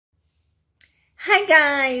Hi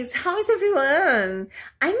guys, how is everyone?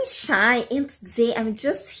 I'm Shai and today I'm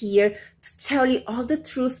just here to tell you all the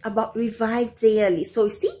truth about Revive Daily. So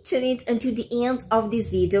stay tuned until the end of this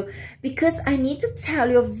video because I need to tell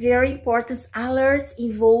you a very important alert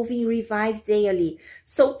involving Revive Daily.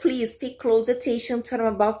 So please pay close attention to what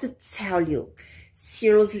I'm about to tell you.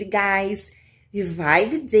 Seriously guys,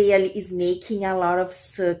 Revive Daily is making a lot of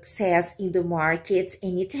success in the market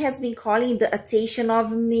and it has been calling the attention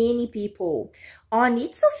of many people. On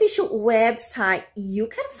its official website, you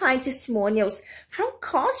can find testimonials from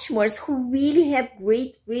customers who really had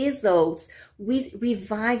great results with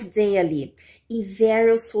Revive Daily. In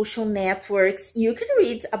various social networks, you can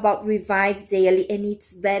read about Revive Daily and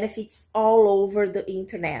its benefits all over the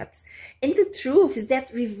internet. And the truth is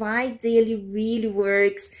that Revive Daily really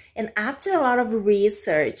works. And after a lot of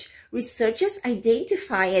research, researchers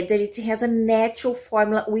identified that it has a natural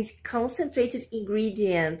formula with concentrated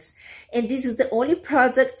ingredients. And this is the only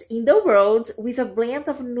product in the world with a blend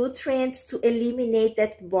of nutrients to eliminate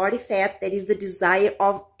that body fat that is the desire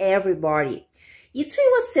of everybody. It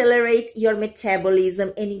will accelerate your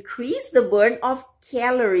metabolism and increase the burn of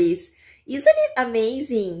calories. Isn't it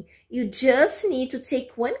amazing? You just need to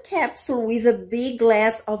take one capsule with a big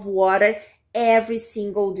glass of water every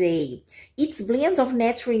single day. Its blend of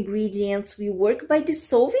natural ingredients will work by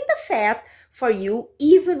dissolving the fat for you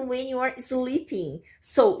even when you are sleeping.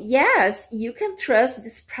 So yes, you can trust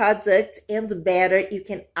this product, and better, you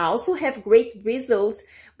can also have great results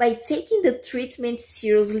by taking the treatment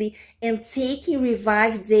seriously and taking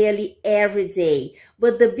Revive Daily every day.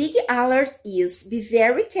 But the big alert is be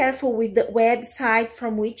very careful with the website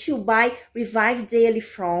from which you buy Revive Daily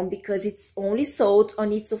from, because it's only sold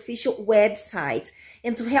on its official website.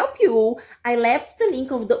 And to help you, I left the link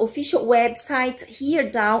of the official website here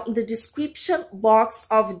down in the description box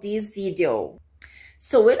of this video.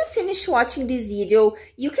 So when you finish watching this video,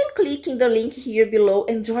 you can click in the link here below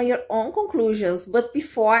and draw your own conclusions. But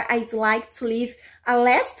before, I'd like to leave a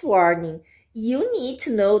last warning. You need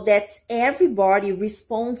to know that everybody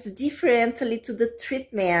responds differently to the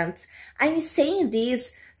treatment. I'm saying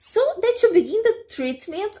this so that you begin the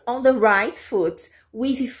treatment on the right foot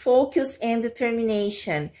with focus and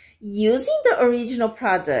determination, using the original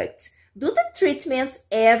product. Do the treatment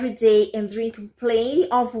every day and drink plenty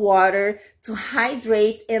of water to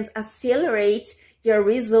hydrate and accelerate your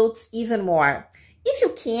results even more. If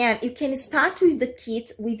you can start with the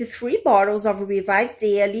kit with 3 bottles of Revive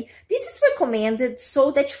Daily. This is recommended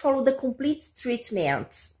so that you follow the complete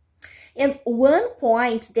treatment. And one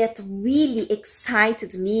point that really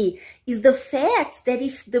excited me is the fact that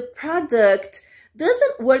if the product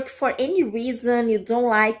doesn't work for any reason, you don't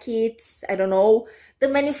like it, I don't know, the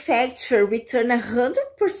manufacturer return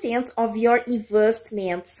 100% of your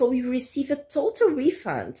investment, so you receive a total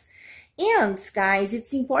refund. And guys,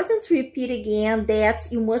 it's important to repeat again that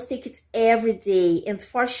you must take it every day, and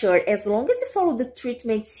for sure, as long as you follow the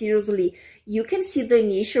treatment seriously, you can see the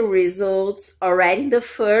initial results already in the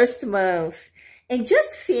first month. And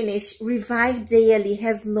just finish, Revive Daily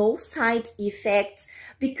has no side effects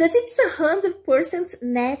because it's 100%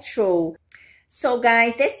 natural. So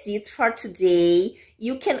guys, that's it for today.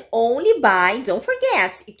 You can only buy, don't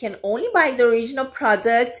forget, you can only buy the original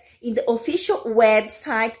product in the official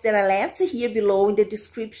website that I left here below in the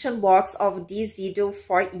description box of this video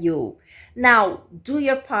for you. Now, do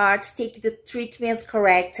your part, take the treatment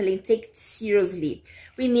correctly and take it seriously.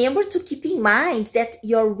 Remember to keep in mind that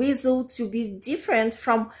your results will be different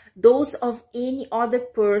from those of any other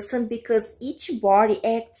person because each body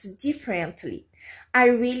acts differently. I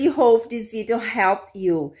really hope this video helped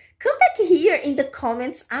you. Come back here in the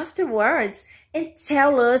comments afterwards and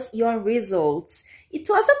tell us your results. It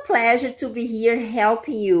was a pleasure to be here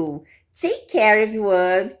helping you. Take care,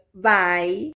 everyone. Bye.